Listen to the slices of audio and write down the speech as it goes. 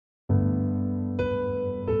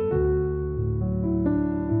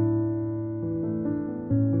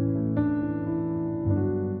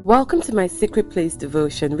Welcome to my Secret Place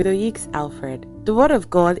devotion with Oyiks Alfred. The Word of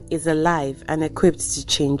God is alive and equipped to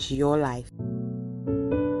change your life.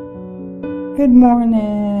 Good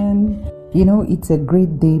morning. You know, it's a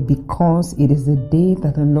great day because it is the day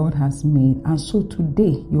that the Lord has made. And so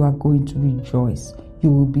today you are going to rejoice. You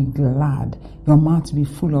will be glad. Your mouth will be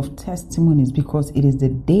full of testimonies because it is the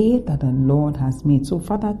day that the Lord has made. So,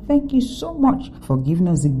 Father, thank you so much for giving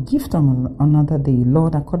us the gift of another day.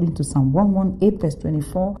 Lord, according to Psalm 118 verse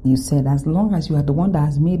 24, you said, as long as you are the one that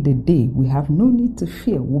has made the day, we have no need to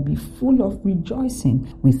fear. We'll be full of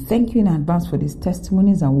rejoicing. We thank you in advance for these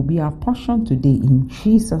testimonies that will be our portion today. In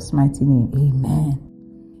Jesus' mighty name, amen.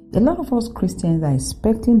 A lot of us Christians are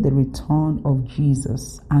expecting the return of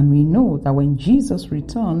Jesus, and we know that when Jesus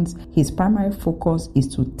returns, his primary focus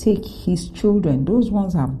is to take his children, those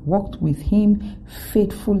ones who have walked with him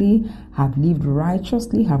faithfully, have lived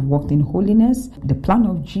righteously, have walked in holiness. The plan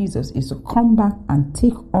of Jesus is to come back and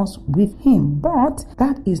take us with him. But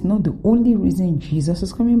that is not the only reason Jesus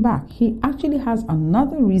is coming back. He actually has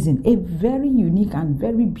another reason, a very unique and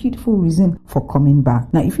very beautiful reason for coming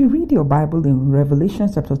back. Now, if you read your Bible in Revelation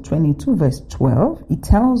chapter 22 verse 12, it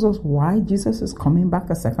tells us why Jesus is coming back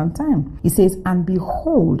a second time. It says, and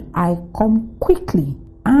behold, I come quickly,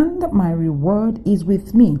 and my reward is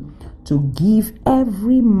with me, to give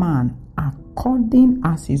every man according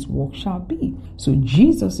as his work shall be. So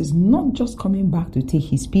Jesus is not just coming back to take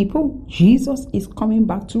his people. Jesus is coming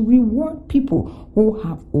back to reward people who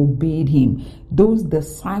have obeyed him. Those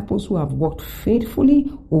disciples who have walked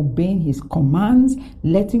faithfully, obeying his commands,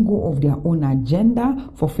 letting go of their own agenda,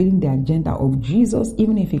 fulfilling the agenda of Jesus,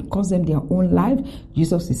 even if it costs them their own life.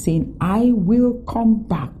 Jesus is saying, I will come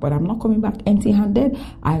back, but I'm not coming back empty-handed.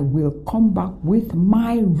 I will come back with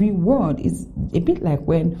my reward. It's a bit like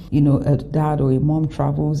when, a dad or a mom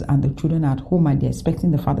travels and the children are at home and they're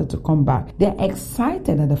expecting the father to come back. They're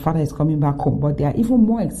excited that the father is coming back home, but they are even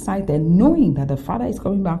more excited knowing that the father is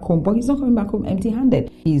coming back home, but he's not coming back home empty-handed.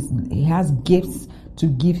 He has gifts to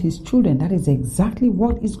give his children. That is exactly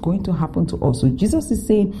what is going to happen to us. So Jesus is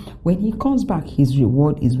saying when he comes back, his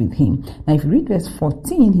reward is with him. Now, if you read verse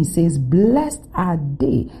 14, he says, blessed are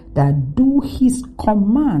they that do his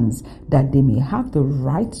commands, that they may have the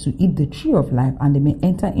right to eat the tree of life, and they may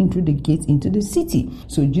enter into the gates into the city.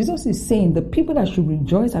 So Jesus is saying the people that should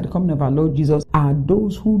rejoice at the coming of our Lord Jesus are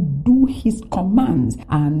those who do his commands.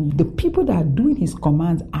 And the people that are doing his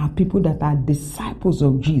commands are people that are disciples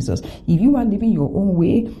of Jesus. If you are living your own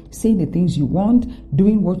way, saying the things you want,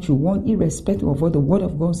 doing what you want, irrespective of what the word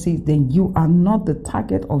of God says, then you are not the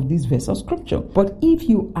target of this verse of scripture. But if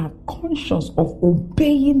you are conscious of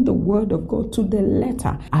obeying the word of God to the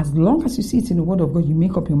letter, as long as you see it in the word of God, you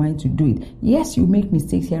make up your mind to do it. Yes, you make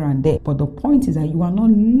mistakes here and there, but the point is that you are not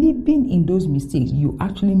living in those mistakes. You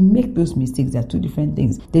actually make those mistakes. They are two different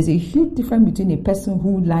things. There's a huge difference between a person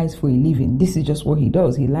who lies for a living. This is just what he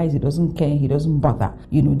does. He lies, he doesn't care, he doesn't bother.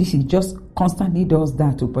 This is just constantly does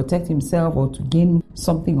that to protect himself or to gain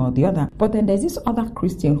something or the other. But then there's this other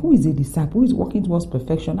Christian who is a disciple, who is working towards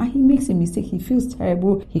perfection, and he makes a mistake, he feels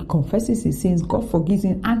terrible, he confesses his sins, God forgives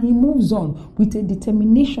him, and he moves on with a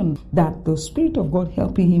determination that the Spirit of God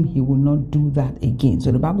helping him, he will not do that again.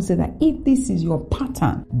 So the Bible says that if this is your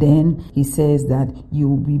pattern, then he says that you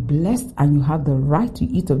will be blessed and you have the right to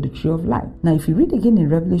eat of the tree of life. Now, if you read again in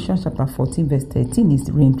Revelation chapter 14 verse 13,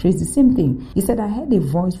 it reiterates the same thing. He said, I heard a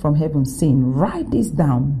voice from heaven saying, write this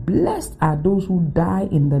down. Blessed are those who die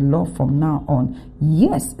in the Lord from now on.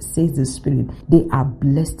 Yes, says the Spirit, they are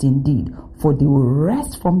blessed indeed, for they will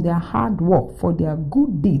rest from their hard work, for their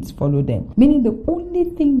good deeds follow them. Meaning the only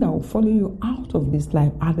thing that will follow you out of this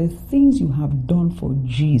life are the things you have done for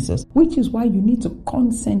Jesus, which is why you need to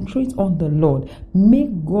concentrate on the Lord.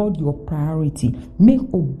 Make God your priority. Make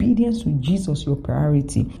obedience to Jesus your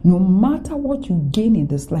priority. No matter what you gain in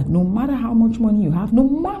this life, no matter how much money you have, no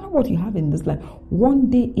matter what you have in this life, one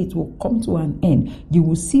day it will come to an end. You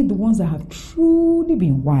will see the ones that have truly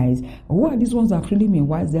been wise. Who are these ones that have truly been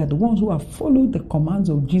wise? They are the ones who have followed the commands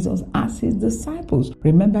of Jesus as his disciples.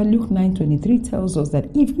 Remember, Luke 9:23 tells us that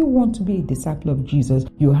if you want to be a disciple of Jesus,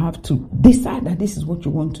 you have to decide that this is what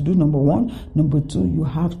you want to do, number one. Number two, you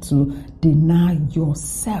have to deny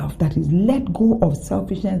yourself. That is, let go of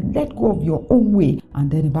selfishness, let go of your own way.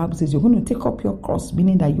 And then the Bible says you're going to take up your cross,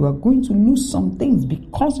 meaning that you are going to lose some things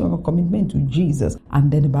because of a commitment to Jesus. And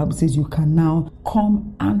then the Bible says you can now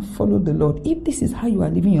come and follow the Lord. If this is how you are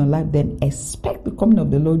living your life, then expect the coming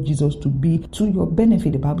of the Lord Jesus to be to your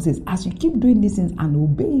benefit. The Bible says, as you keep doing these things and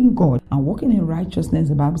obeying God and walking in righteousness,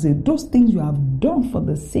 the Bible says, those things you have done for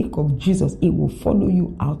the sake of Jesus, it will follow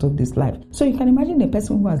you out of this life. So you can imagine a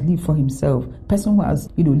person who has lived for himself, person who has,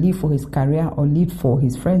 lived for his career or lived for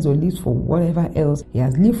his friends or lived for whatever else he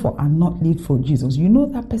has lived for and not lived for Jesus. You know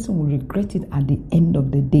that person will regret it at the end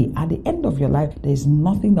of the day. At the end of your life, there is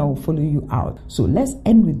nothing that will follow you out. So let's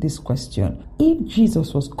end with this question. If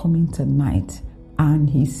Jesus was coming tonight and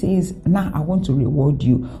he says, now I want to reward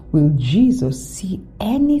you, will Jesus see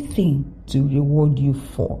anything to reward you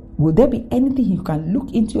for? Will there be anything you can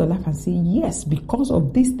look into your life and say, yes, because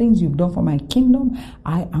of these things you've done for my kingdom,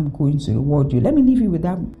 I am going to reward you? Let me leave you with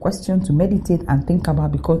that question to meditate and think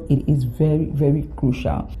about, because it is very, very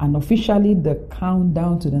crucial. And officially, the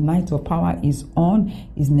countdown to the night of power is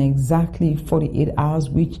in exactly 48 hours,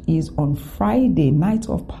 which is on Friday. Night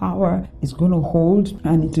of power is going to hold,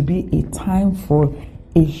 and it will be a time for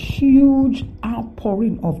a huge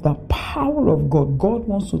outpouring of the power of God. God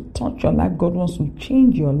wants to touch your life. God wants to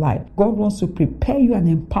change your life. God wants to prepare you and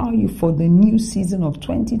empower you for the new season of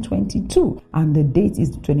 2022. And the date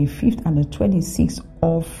is the 25th and the 26th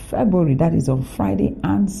of February. That is on Friday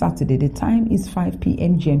and Saturday. The time is 5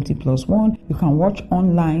 p.m. GMT +1. You can watch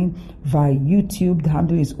online via YouTube. The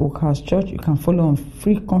handle is Oyiks Church. You can follow on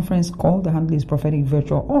free conference call. The handle is Prophetic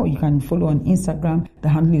Virtual. Or you can follow on Instagram. The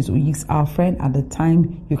handle is Oyiks Alfred. At the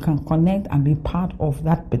time, you can connect and be part of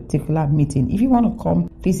that particular meeting. If you want to come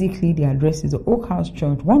physically, the address is the Oyiks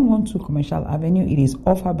Church, 112 Commercial Avenue. It is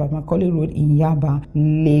off Macaulay Road in Yaba,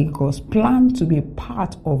 Lagos. Plan to be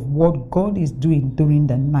part of what God is doing during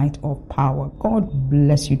the night of power. God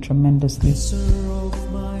bless you tremendously.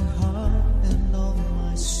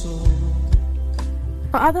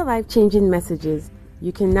 For other life-changing messages,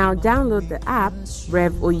 you can now download the app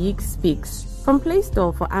Rev Oyiks Speaks from Play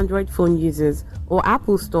Store for Android phone users or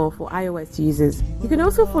Apple Store for iOS users. You can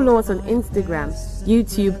also follow us on Instagram,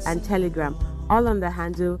 YouTube, and Telegram, all on the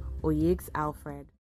handle Oyiks Alfred.